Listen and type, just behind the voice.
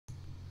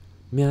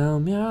Meow,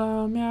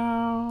 meow,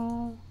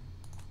 meow.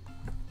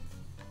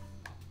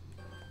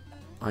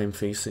 I am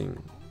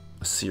facing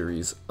a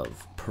series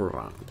of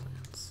piranha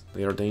plants.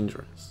 They are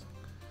dangerous.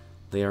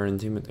 They are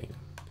intimidating.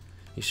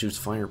 He shoots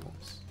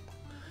fireballs.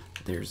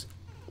 There's...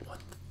 What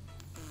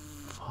the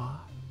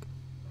fuck?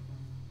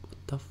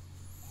 What the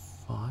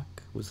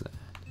fuck was that?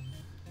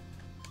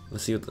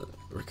 Let's see what the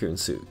raccoon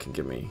suit can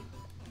give me.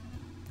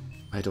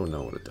 I don't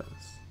know what it does.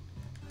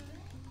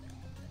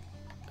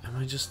 Am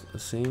I just the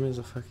same as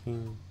a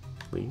fucking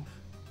leaf?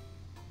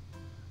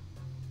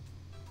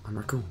 I'm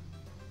raccoon.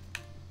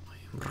 I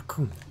am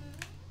raccoon.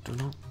 Do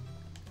not.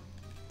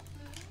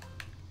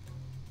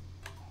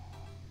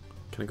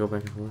 Can I go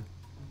back and forth?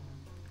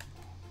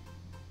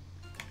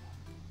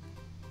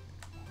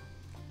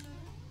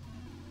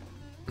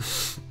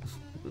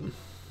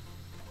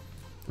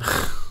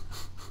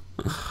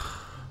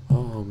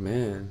 Oh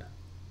man.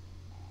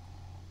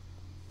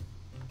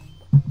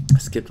 I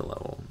skipped a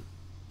level.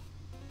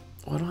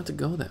 Oh, I don't have to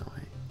go that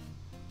way.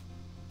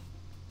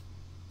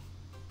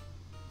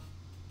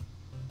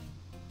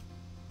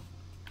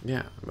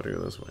 Yeah, I better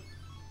go this way.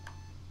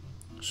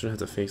 I shouldn't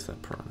have to face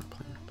that piranha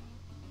plant.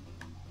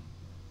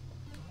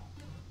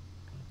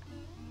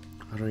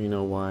 I don't even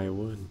know why I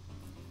would.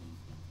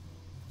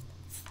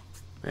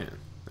 Man,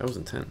 that was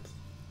intense.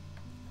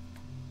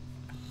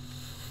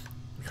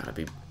 Gotta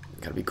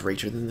be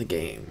greater than the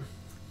game.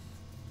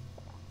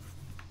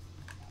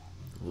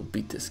 We'll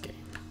beat this game.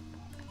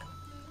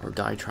 Or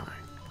die trying.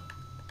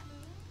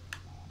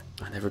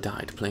 I never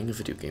died playing a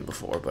video game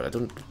before, but I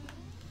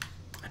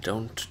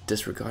don't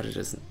disregard it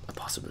as a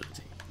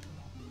possibility.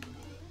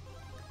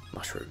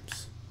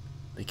 Mushrooms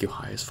make you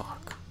high as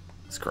fuck.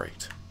 It's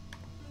great.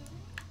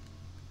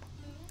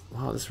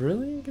 Wow, this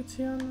really gets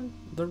you on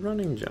the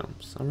running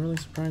jumps. I'm really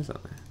surprised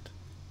at that.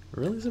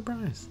 Really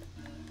surprised.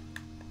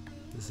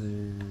 Is there...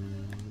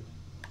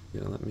 You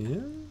gonna let me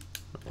in?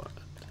 Or what?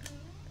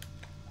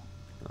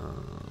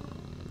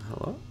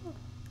 Hello?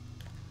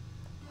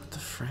 What the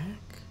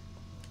frack?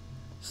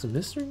 It's a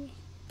mystery?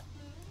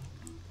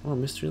 More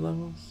mystery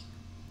levels?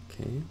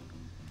 Okay.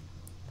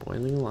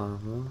 Boiling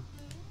lava.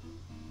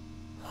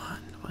 What?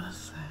 What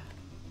is that?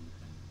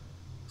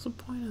 What's the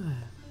point of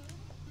that?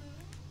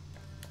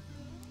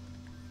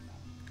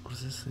 What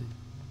is this thing?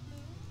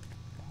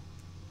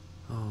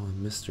 Oh,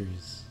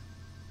 mysteries.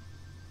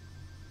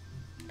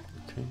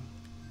 Okay.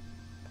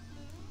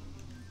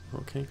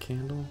 Okay,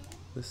 candle.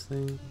 This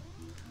thing.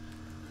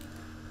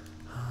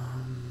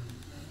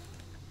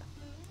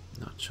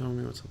 Not showing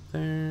me what's up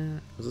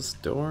there. Was this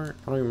door?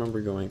 I don't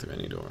remember going through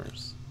any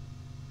doors.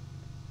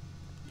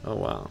 Oh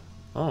wow.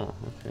 Oh,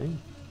 okay.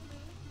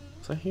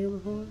 Was I here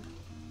before?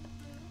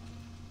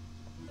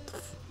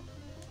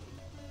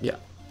 Yeah,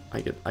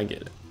 I get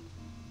it.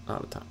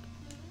 Out of time.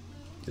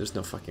 There's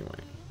no fucking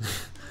way.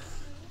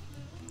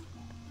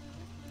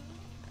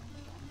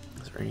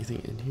 Is there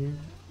anything in here?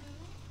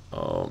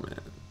 Oh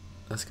man.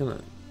 It's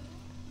gonna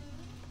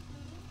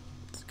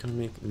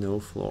make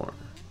no floor.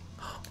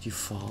 Do you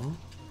fall?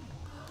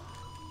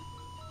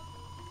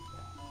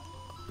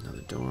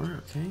 Another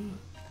door, okay.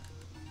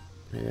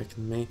 Maybe I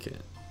can make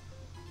it.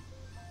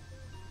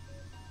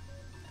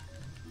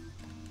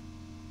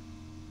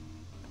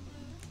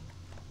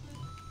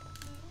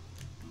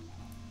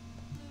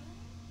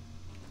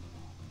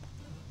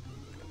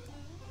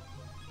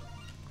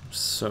 I'm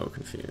so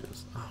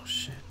confused. Oh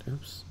shit,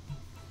 oops.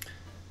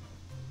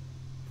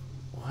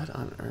 What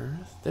on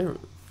earth? They're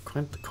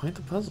quite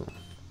the puzzle.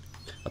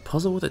 A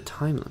puzzle with a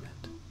time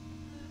limit.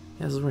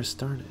 Yeah, this is where I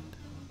started.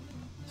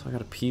 So I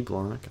got a P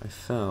block, I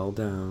fell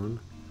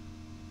down.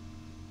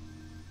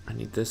 I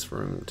need this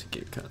room to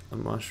get a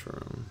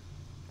mushroom.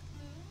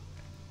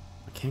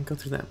 I can't go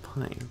through that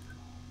pipe. There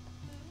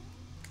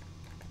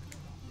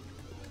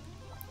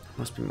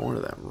must be more to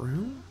that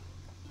room?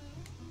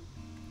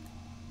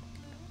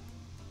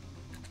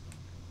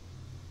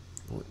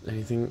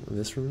 Anything in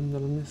this room that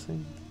I'm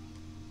missing?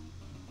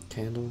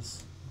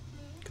 Candles?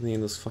 Good thing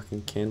those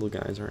fucking candle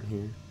guys aren't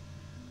here.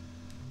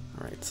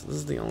 Alright, so this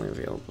is the only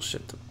available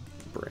shit to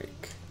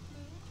break.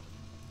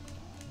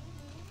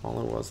 All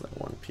it was that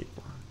one P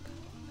block.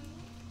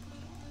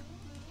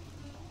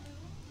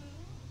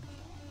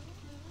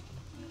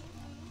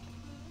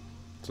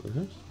 So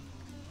this?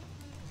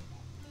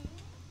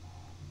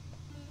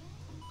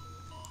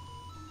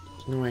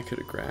 There's no way I could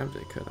have grabbed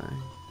it, could I?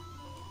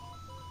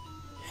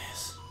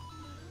 Yes.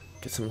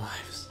 Get some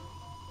lives.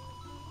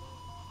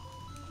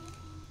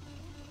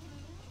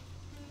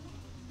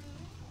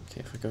 Okay,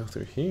 if I go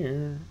through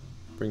here,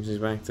 it brings me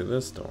back to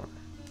this door.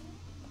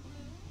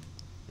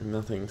 And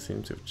nothing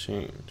seems to have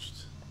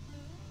changed.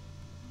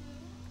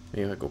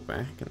 Maybe I go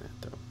back in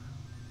that door.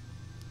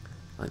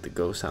 Like the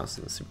ghost house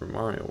in the Super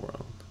Mario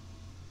World.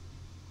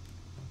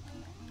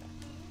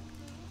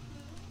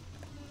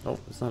 Oh,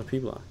 it's not a P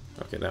block.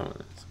 Okay, that one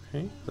is.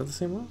 Okay, is that the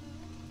same one?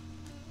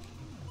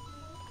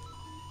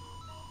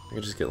 I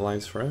could just get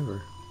lives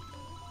forever.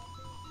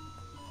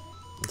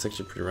 It's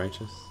actually pretty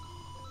righteous.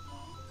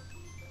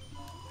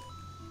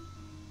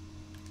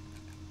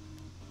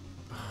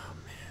 Oh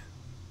man.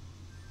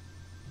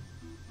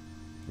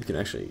 You can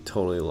actually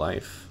totally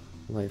life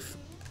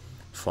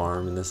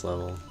farm in this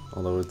level,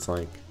 although it's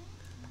like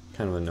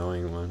kind of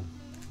annoying one.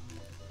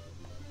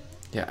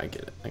 Yeah, I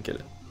get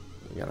it.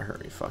 You gotta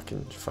hurry, fuck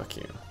you.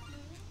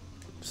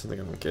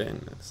 Something I don't get in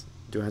this.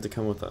 Do I have to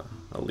come with a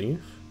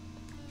leaf?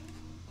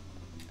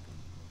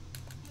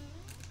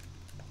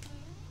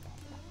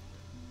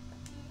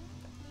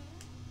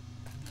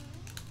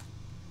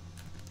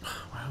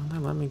 Why don't they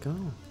let me go?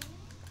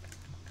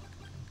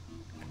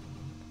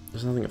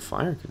 There's nothing a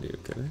fire could do,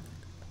 could it?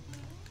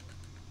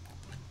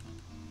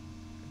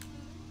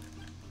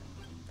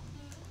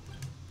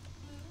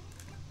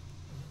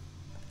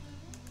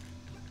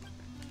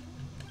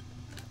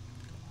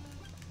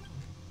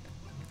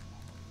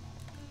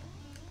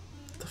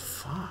 The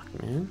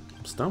fuck, man?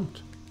 I'm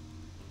stumped.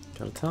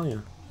 Gotta tell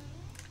you.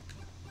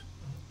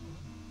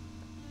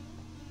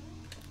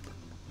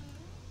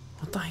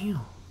 What the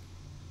hell?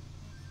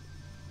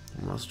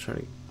 I must try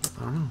to.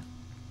 I don't know.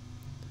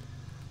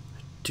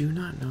 I do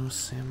not know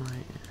Sam I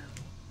am.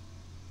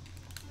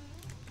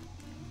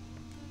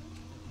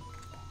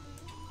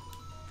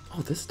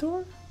 Oh, this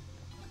door?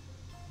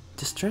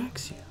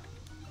 Distracts you.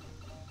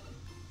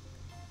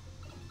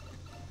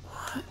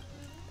 What?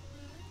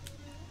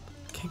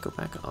 Can't go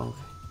back. Oh, okay.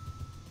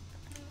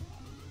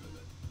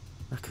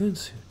 Raccoon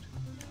suit.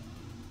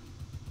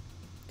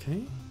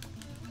 Okay.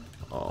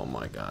 Oh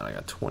my god, I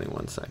got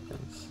 21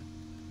 seconds.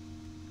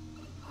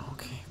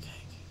 Okay.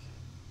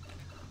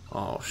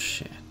 Oh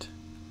shit.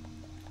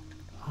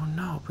 Oh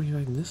no, bring you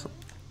back in this one.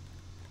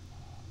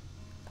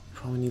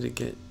 Probably need to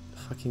get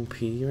fucking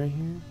P right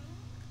here.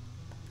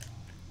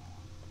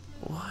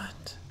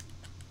 What?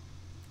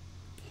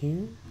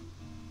 Here?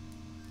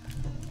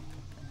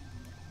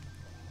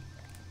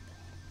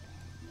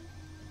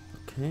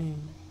 Okay.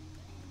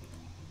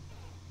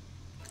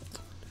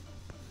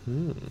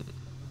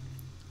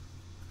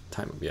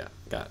 Time, yeah,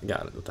 got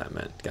it what that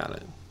meant. Got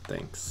it.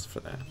 Thanks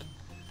for that.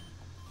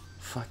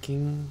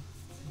 Fucking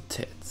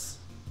tits.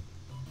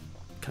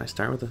 Can I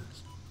start with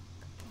this?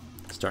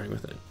 Starting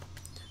with it.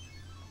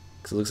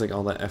 Because it looks like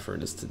all that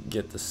effort is to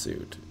get the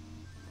suit.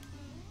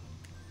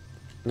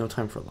 No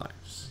time for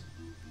lives.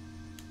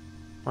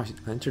 Oh,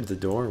 I entered the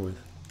door with...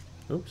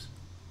 Oops.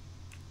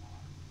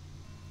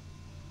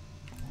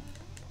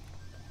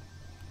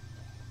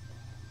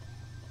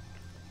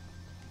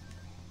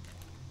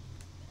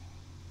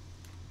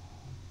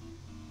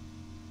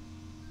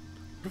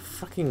 What a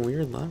fucking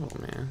weird level,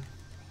 man.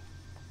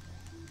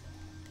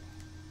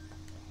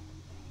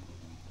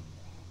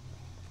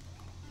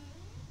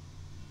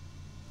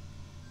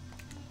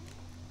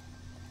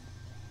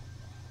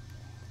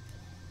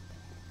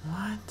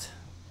 What?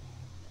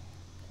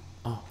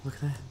 Oh, look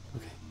at that.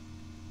 Okay.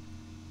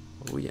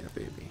 Oh yeah,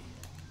 baby.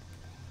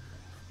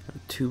 Got a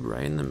tube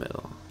right in the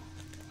middle.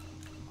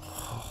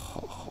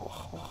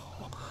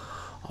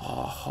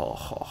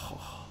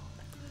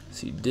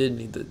 So you did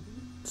need the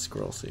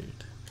squirrel suit.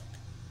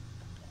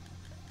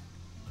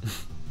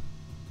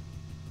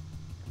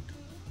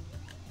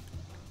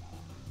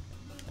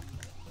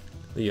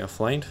 Yeah,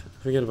 flight?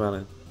 Forget about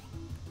it.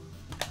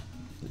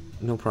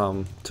 No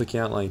problem. Took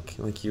you out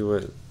like you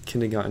were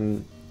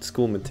kindergarten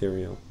school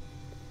material.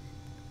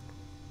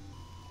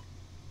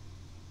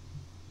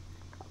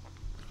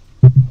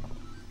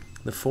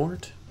 The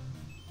fort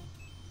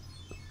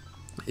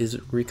is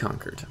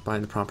reconquered by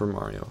the proper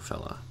Mario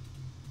fella.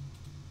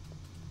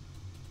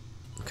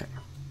 Okay.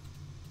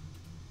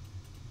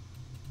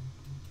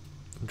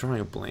 I'm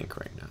drawing a blank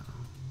right now.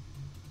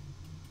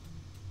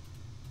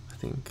 I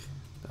think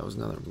that was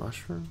another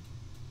mushroom.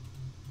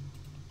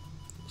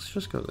 Let's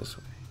just go this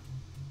way.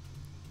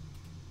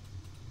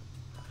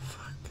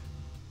 Fuck.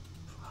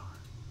 Flower.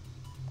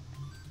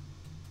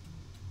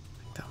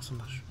 I think that was a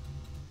mushroom.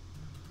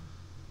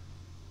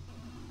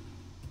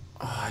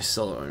 Oh, I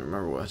still don't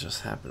remember what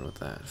just happened with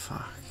that.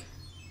 Fuck.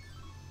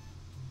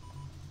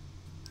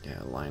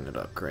 Yeah, line it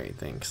up. Great,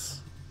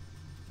 thanks.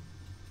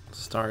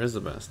 Star is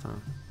the best, huh?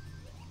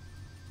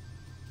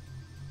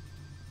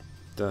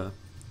 Duh.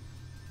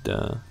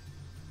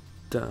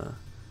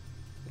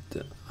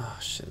 Oh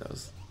shit, that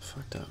was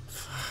fucked up.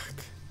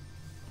 Fuck.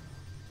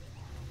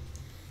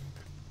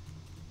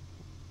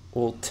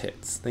 Old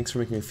tits. Thanks for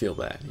making me feel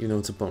bad. Even though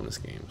it's a bonus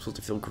game, I'm supposed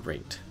to feel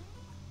great.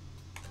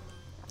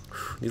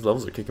 Whew, these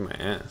levels are kicking my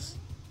ass.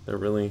 They're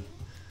really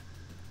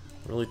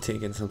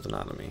taking something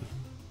out of me.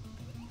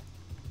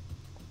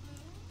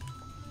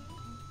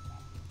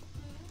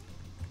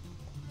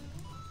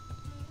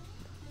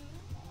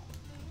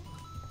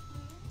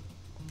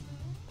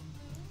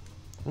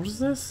 What is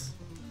this?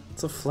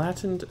 It's a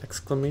flattened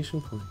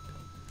exclamation point.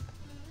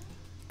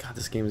 God,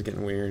 this game is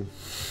getting weird.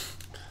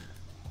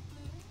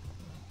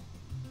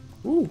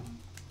 Ooh.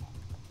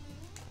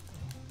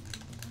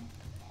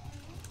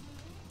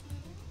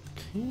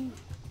 Okay.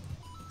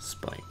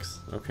 Spikes.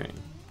 Okay.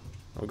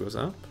 Oh, it goes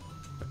up?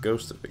 A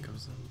ghost if it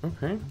goes up.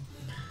 Okay.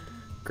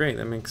 Great,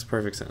 that makes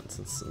perfect sense.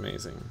 It's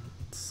amazing.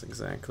 It's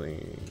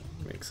exactly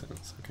makes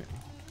sense. Okay.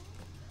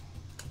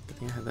 Good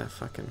thing I had that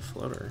fucking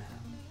floater.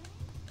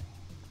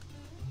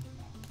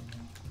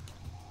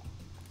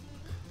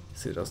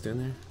 See what I was doing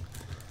there?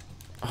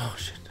 Oh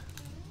shit.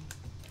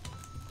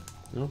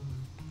 Nope.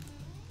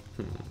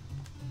 I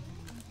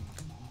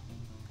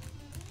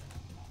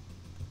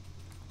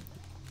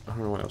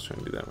don't know why I was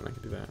trying to do that when I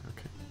could do that.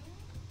 Okay.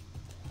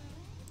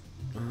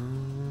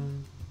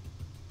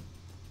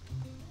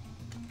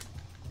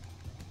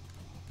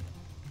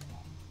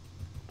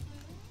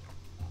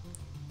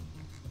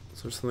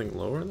 Is there something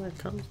lower that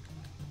comes?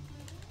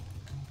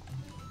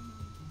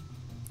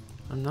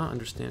 I'm not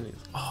understanding.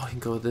 Oh, I can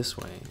go this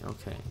way.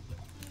 Okay.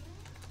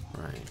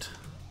 Right.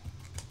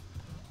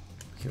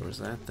 Okay, where's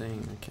that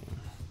thing? Okay.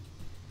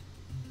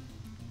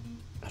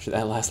 After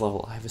that last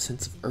level, I have a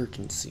sense of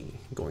urgency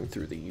going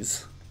through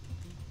these.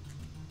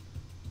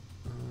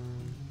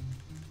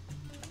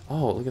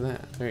 Oh, look at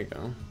that. There you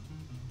go.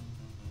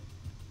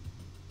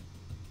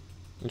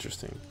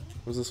 Interesting.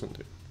 What does this one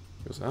do?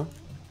 Goes out?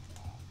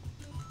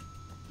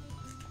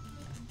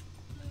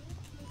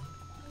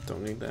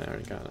 Don't need that. I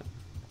already got it.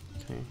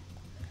 Okay.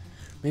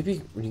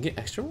 Maybe when you get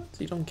extra ones,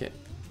 you don't get.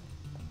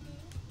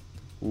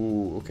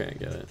 Ooh, okay, I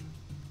get it.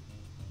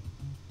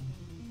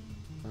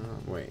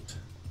 Wait.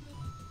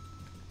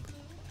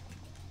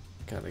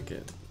 Gotta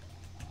get.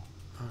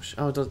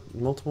 Oh, does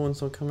multiple ones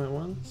don't come at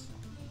once?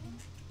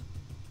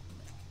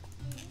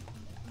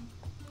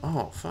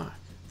 Oh, fuck.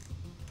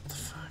 What the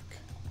fuck?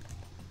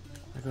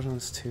 I go down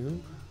this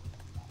tube?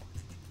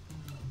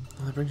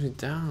 Oh, that brings me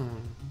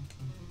down.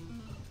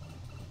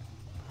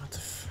 What the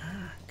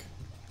fuck?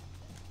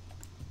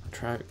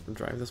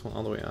 Drive this one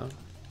all the way up.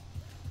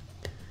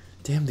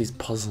 Damn these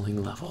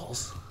puzzling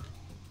levels.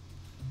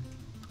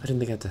 I didn't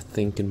think I had to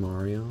think in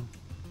Mario.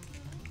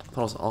 I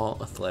thought it was all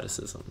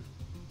athleticism.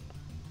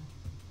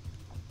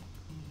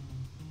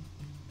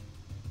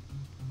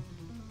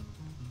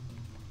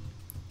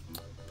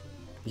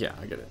 Yeah,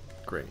 I get it.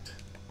 Great.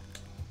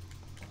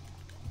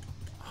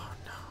 Oh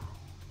no.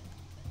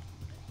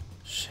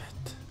 Shit.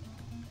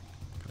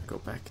 Gotta go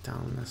back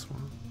down this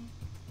one.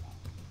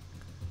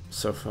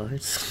 So fucked.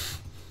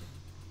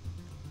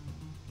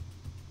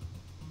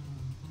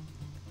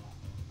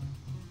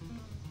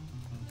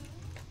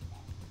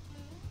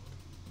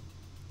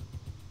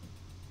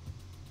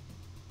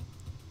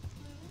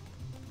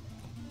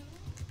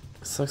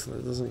 It sucks that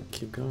it doesn't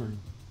keep going.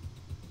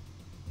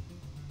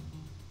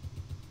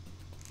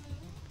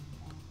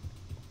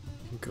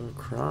 You can go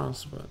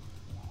across, but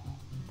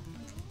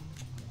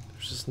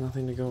there's just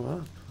nothing to go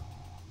up.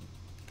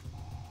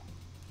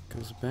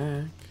 Goes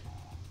back.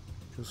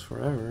 Goes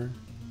forever.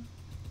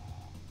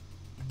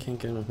 I can't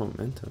get enough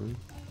momentum.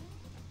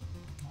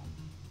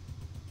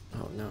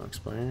 Oh, now it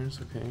expires.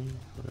 Okay,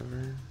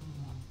 whatever.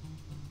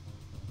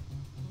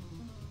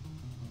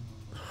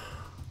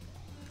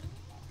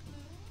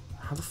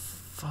 How the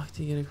fuck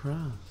do you get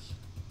across?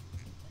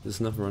 Is this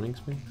enough running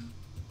space?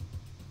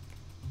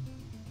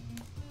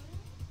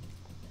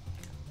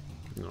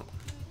 No.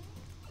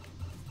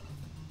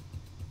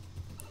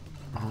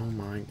 Oh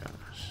my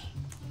gosh.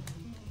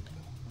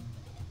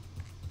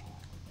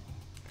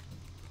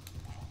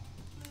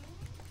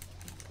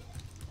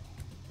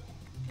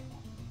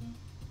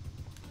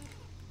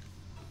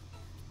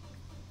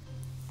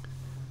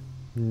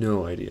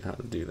 No idea how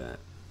to do that.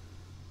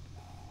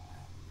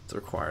 It's a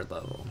required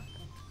level.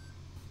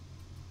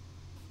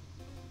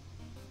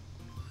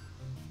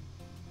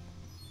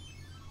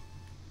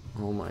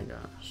 Oh my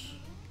gosh,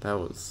 that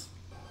was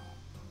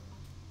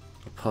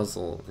a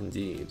puzzle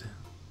indeed.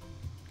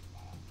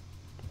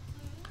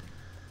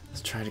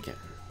 Let's try it again.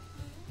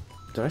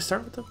 Did I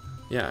start with it?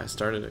 Yeah, I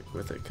started it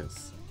with it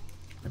because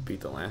I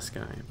beat the last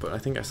guy, but I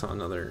think I saw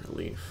another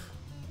leaf.